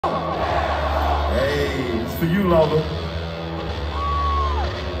for you, Lola.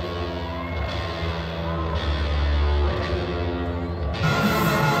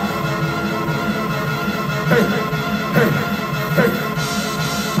 Hey, hey, hey.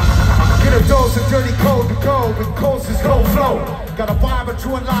 Get a dose of dirty cold to go with Coast's cold flow. Got a vibe of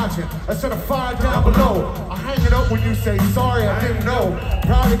true and logic, a certified down below. I hang it up when you say sorry, I didn't know.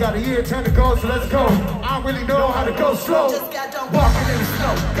 Probably got a year, 10 to go, so let's go. I don't really know how to go slow. Walking in the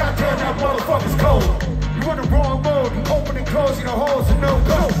snow, goddamn that motherfucker's cold. You in the wrong mode, you open and close, you know holes and no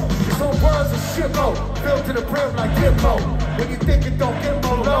go. Your whole world's a shitload, filled to the brim like Gimbo. When you think it don't get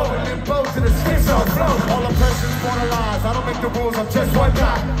more low, and then bow to the skin so flow. All the person's born lies, I don't make the rules, I'm just one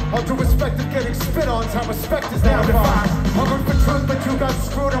guy. All due respect is getting spit on, time respect is now defined. Hungry for truth, but you got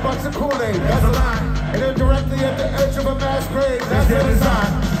screwed and watch the Kool-Aid, that's a line. And then directly at the edge of a mass grave, that's their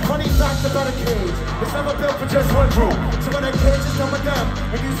design. Funny facts about a cage, it's never built for just one group. So when that cage is done with them,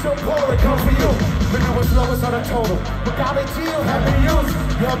 and you so poor, it comes for you. The newest lowest on the total, but golly to you, happy use.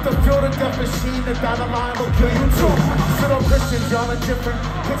 You have to fuel the death machine, that down the line will kill you too. Pseudo Christians, y'all are different.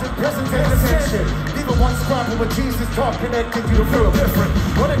 Kids in prison take attention. Even one scrapple with Jesus talk connected, you feel different.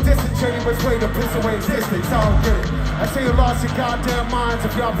 What a disingenuous way to piss away existence, I don't get it. I say you lost your goddamn minds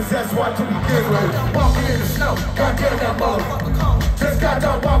if y'all possess what to begin with. Walking in the snow, goddamn that motherfucker cold. Just got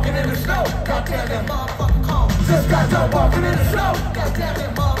done walking in the snow, goddamn that motherfucker cold. Just got done walking in the snow, goddamn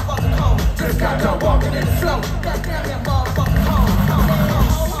that motherfucker cold. Just got done walking in the snow, goddamn that motherfucker cold.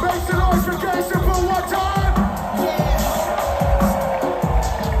 Make some noise for Jason for one time.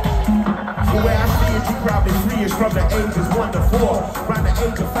 The way I see it, you probably free is from the ages 1 to 4. Around the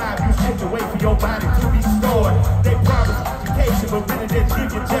age of 5, you take away for your body to be stored. They promise education, but really they give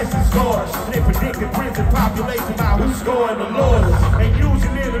you tests and scores. And they predict the prison population by who's scoring the lowest. And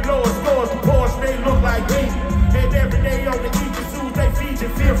usually the lowest scores, the poorest, they look like me. And every day on the eat shoes, they feed you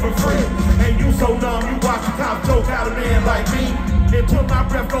fear for free. And you so numb, you watch the top choke out a man like me. Until my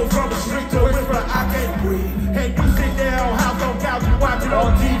breath goes from the street to a whisper, I can't breathe. And you sit there on house on couch and watch it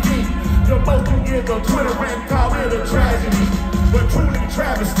on TV. The most you get on Twitter and call it a tragedy. But truly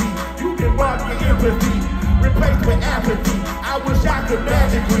travesty, you can rob your empathy, replaced with apathy. I wish I could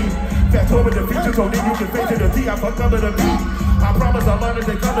magically fast forward the future so then you can face it and see I'm coming to me. I promise I'm honest,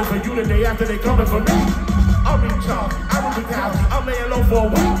 they coming for you the day after they coming for me. I'm in charge, I'm in brutality, I'm laying low for a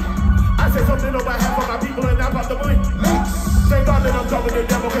week. I said something on behalf of my people and I'm about to blink. Thank God that I'm talking to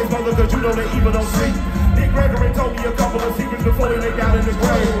devil case mother, cause you know they even don't sleep. Dick Gregory told me a couple of secrets before he lay down in his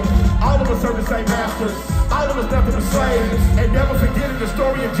grave. All of us serve the same masters, all of us nothing but slaves. And never forgetting the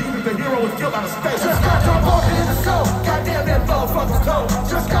story of Jesus, the hero was killed by the state. Just got done walking in the snow, goddamn that motherfucker's cold.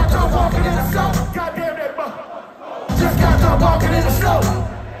 Just got done walking in the snow, goddamn that motherfucker. Just got done walking in the snow.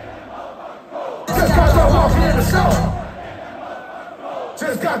 Just got done walking in the snow.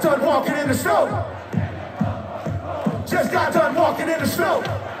 Just got done walking in the snow. Just got done walking in the snow.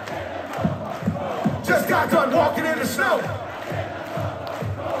 Just got done walking in the snow.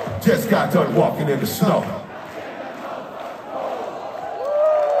 Just got done walking in the snow.